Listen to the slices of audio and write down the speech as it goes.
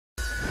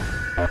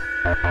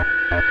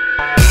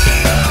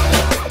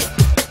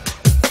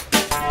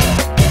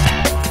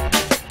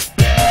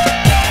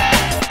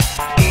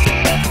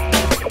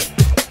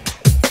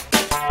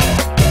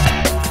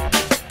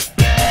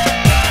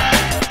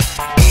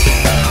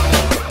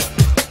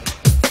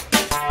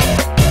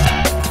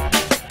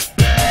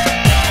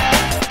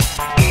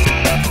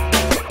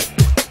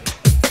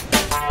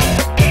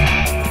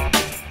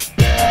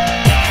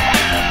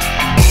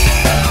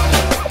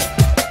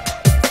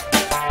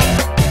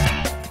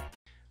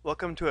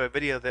Welcome to a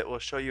video that will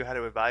show you how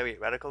to evaluate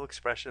radical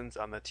expressions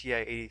on the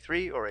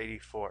TI83 or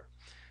 84.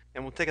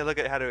 And we'll take a look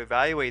at how to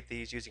evaluate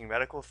these using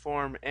radical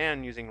form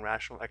and using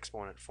rational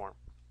exponent form.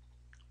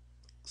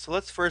 So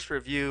let's first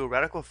review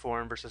radical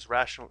form versus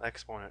rational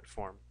exponent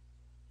form.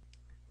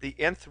 The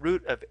nth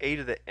root of a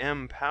to the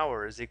m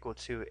power is equal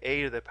to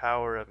a to the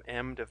power of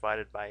m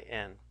divided by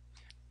n.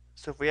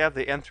 So if we have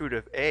the nth root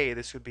of a,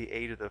 this would be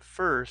a to the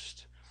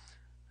first.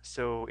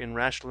 So in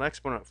rational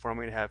exponent form,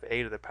 we'd have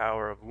a to the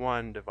power of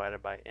 1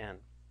 divided by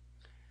n.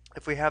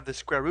 If we have the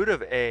square root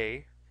of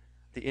a,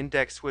 the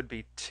index would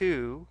be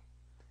 2.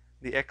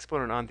 The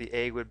exponent on the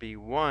a would be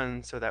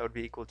 1, so that would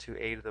be equal to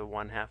a to the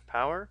 1/2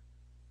 power.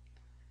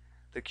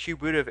 The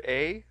cube root of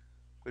a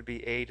would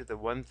be a to the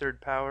 1/3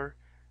 power.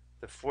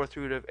 The fourth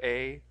root of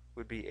a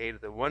would be a to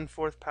the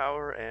 1/4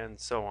 power,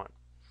 and so on.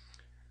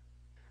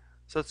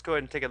 So let's go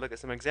ahead and take a look at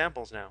some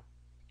examples now.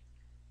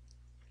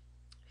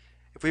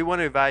 If we want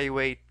to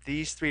evaluate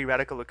these three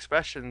radical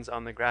expressions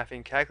on the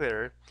graphing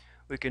calculator,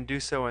 we can do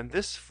so in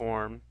this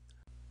form,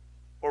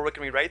 or we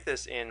can rewrite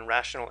this in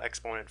rational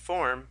exponent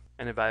form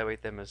and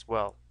evaluate them as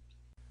well.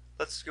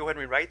 Let's go ahead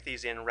and rewrite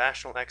these in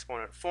rational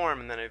exponent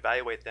form and then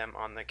evaluate them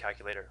on the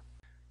calculator.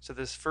 So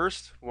this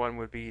first one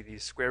would be the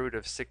square root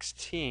of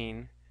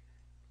 16,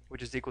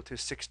 which is equal to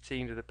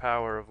 16 to the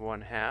power of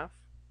 1/2.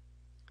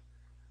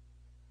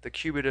 The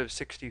cube root of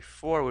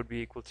 64 would be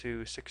equal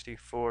to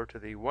 64 to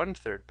the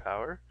 1/3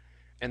 power.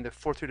 And the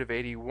fourth root of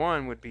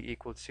 81 would be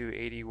equal to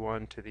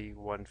 81 to the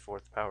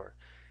 1/4 power.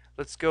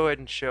 Let's go ahead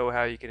and show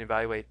how you can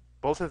evaluate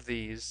both of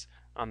these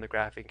on the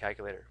graphing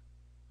calculator.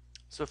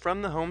 So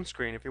from the home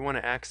screen, if you want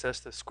to access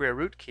the square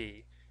root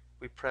key,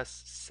 we press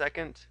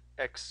second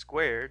x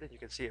squared, and you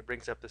can see it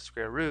brings up the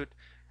square root,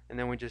 and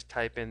then we just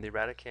type in the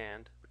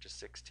radicand, which is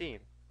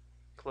 16.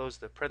 Close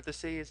the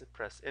parentheses,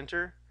 press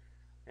enter,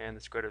 and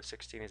the square root of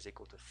 16 is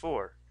equal to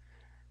 4.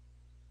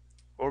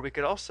 Or we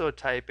could also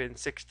type in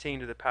 16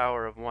 to the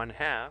power of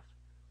 1/2.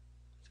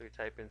 So we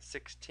type in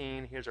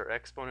 16, here's our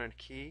exponent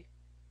key.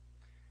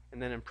 And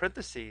then in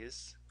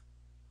parentheses,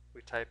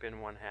 we type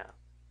in 1/2.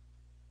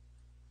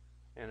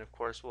 And of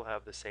course, we'll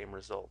have the same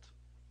result.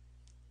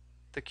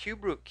 The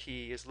cube root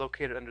key is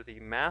located under the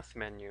math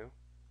menu.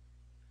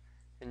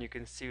 And you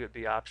can see it would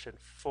be option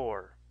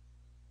 4.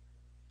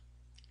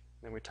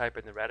 Then we type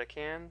in the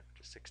radicand, which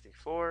is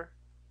 64.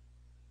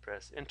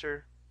 Press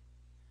enter.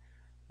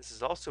 This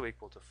is also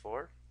equal to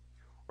 4,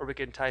 or we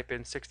can type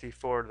in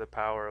 64 to the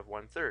power of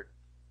 1/3,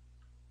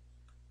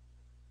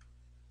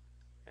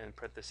 and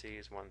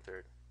parentheses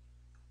 1/3.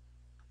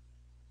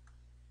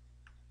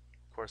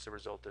 Of course, the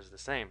result is the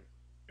same.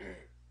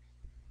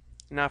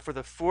 Now for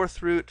the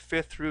fourth root,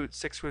 fifth root,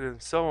 sixth root,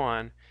 and so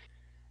on,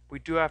 we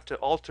do have to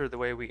alter the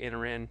way we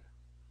enter in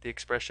the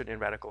expression in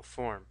radical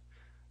form.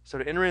 So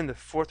to enter in the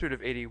fourth root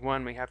of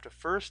 81, we have to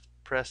first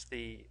press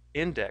the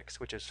index,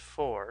 which is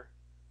 4,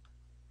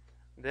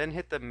 then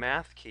hit the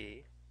math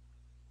key,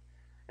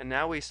 and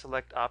now we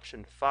select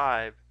option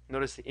 5.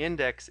 Notice the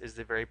index is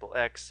the variable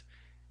x,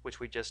 which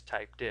we just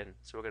typed in.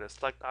 So we're going to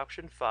select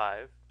option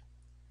 5,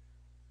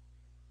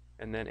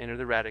 and then enter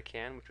the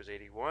radicand, which was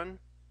 81,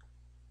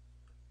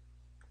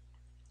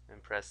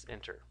 and press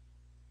enter.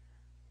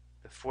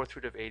 The fourth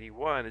root of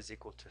 81 is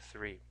equal to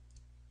 3.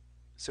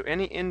 So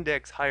any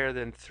index higher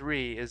than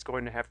 3 is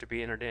going to have to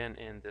be entered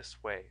in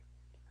this way.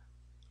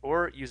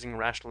 Or using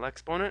rational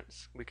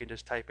exponents, we can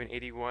just type in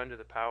 81 to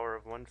the power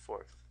of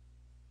 1/4.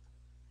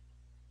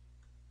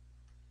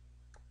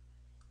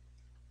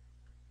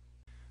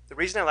 The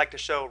reason I like to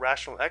show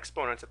rational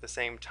exponents at the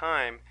same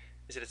time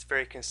is that it's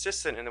very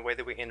consistent in the way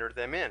that we enter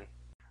them in.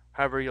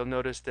 However, you'll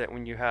notice that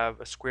when you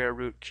have a square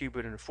root, cube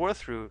root, and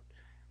fourth root,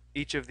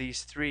 each of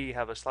these three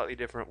have a slightly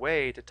different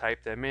way to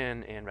type them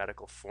in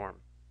radical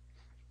form.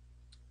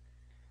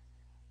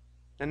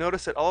 Now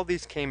notice that all of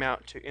these came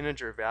out to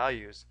integer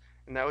values,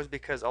 and that was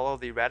because all of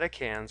the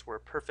radicands were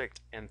perfect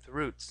nth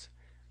roots.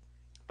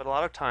 But a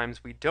lot of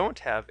times we don't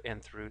have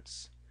nth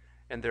roots,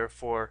 and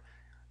therefore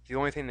the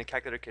only thing the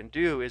calculator can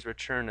do is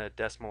return a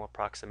decimal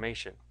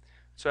approximation.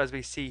 So as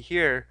we see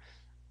here,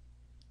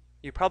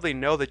 you probably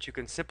know that you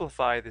can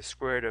simplify the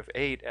square root of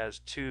 8 as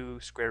 2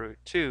 square root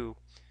 2,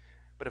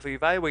 but if we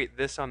evaluate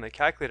this on the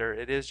calculator,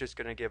 it is just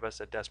going to give us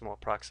a decimal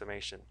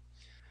approximation.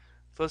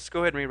 So let's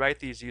go ahead and rewrite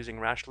these using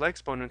rational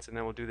exponents, and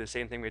then we'll do the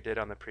same thing we did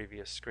on the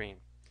previous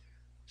screen.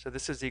 So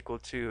this is equal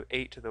to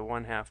 8 to the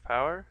 1/2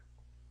 power.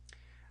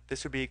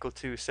 This would be equal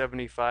to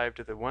 75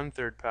 to the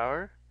 1/3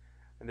 power.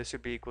 And this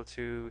would be equal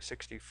to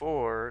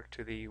 64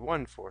 to the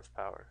 1/4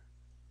 power.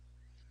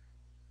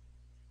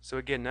 So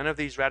again, none of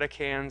these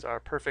radicands are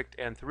perfect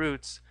nth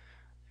roots,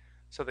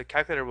 so the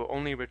calculator will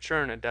only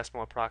return a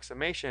decimal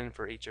approximation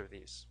for each of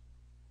these.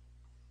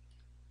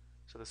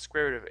 So the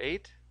square root of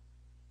 8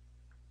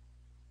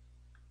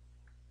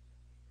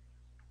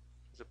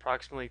 is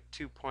approximately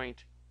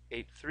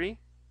 2.83,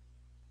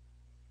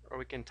 or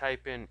we can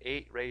type in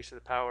 8 raised to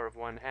the power of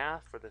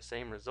 1/2 for the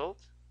same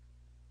result.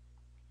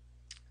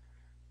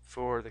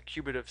 For the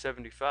cube root of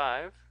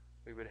 75,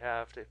 we would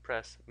have to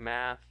press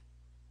Math,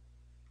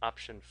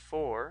 option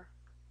 4,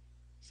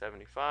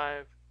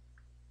 75,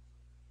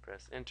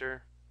 press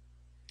Enter,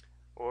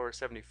 or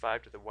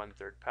 75 to the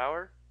 1/3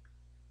 power.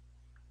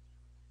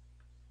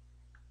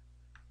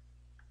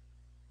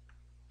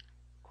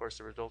 Of course,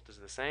 the result is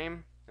the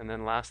same. And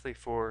then lastly,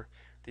 for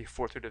the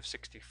 4th root of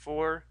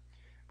 64,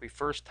 we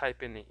first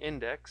type in the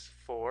index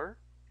 4,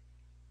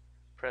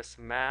 press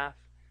Math,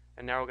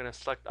 and now we're going to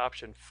select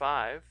option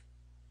 5,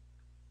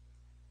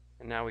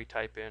 and now we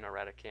type in a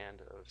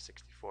radicand of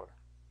 64,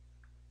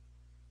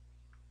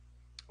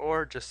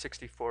 or just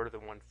 64 to the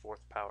 1/4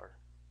 power.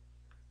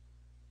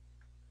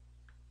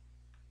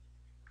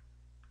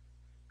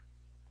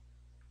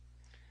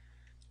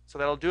 So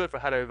that'll do it for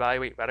how to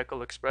evaluate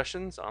radical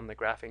expressions on the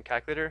graphing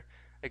calculator.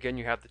 Again,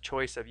 you have the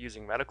choice of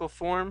using radical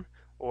form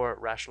or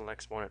rational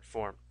exponent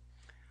form.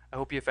 I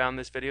hope you found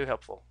this video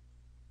helpful.